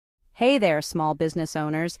Hey there, small business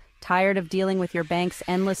owners. Tired of dealing with your bank's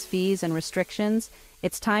endless fees and restrictions?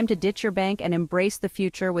 It's time to ditch your bank and embrace the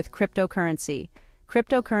future with cryptocurrency.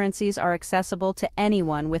 Cryptocurrencies are accessible to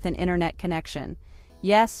anyone with an internet connection.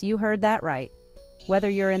 Yes, you heard that right. Whether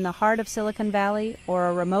you're in the heart of Silicon Valley or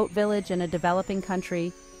a remote village in a developing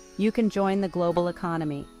country, you can join the global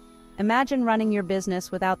economy. Imagine running your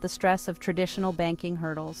business without the stress of traditional banking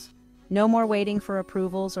hurdles. No more waiting for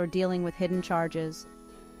approvals or dealing with hidden charges.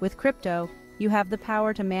 With crypto, you have the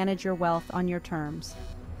power to manage your wealth on your terms.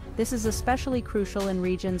 This is especially crucial in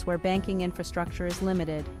regions where banking infrastructure is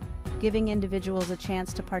limited, giving individuals a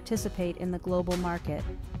chance to participate in the global market.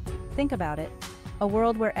 Think about it, a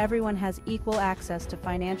world where everyone has equal access to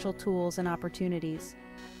financial tools and opportunities.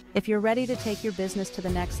 If you're ready to take your business to the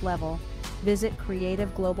next level, visit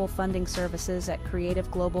Creative Global Funding Services at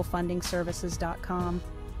creativeglobalfundingservices.com.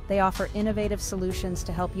 They offer innovative solutions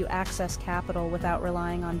to help you access capital without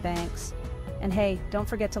relying on banks. And hey, don't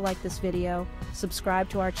forget to like this video, subscribe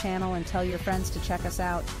to our channel, and tell your friends to check us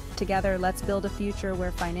out. Together, let's build a future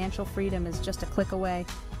where financial freedom is just a click away.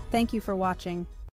 Thank you for watching.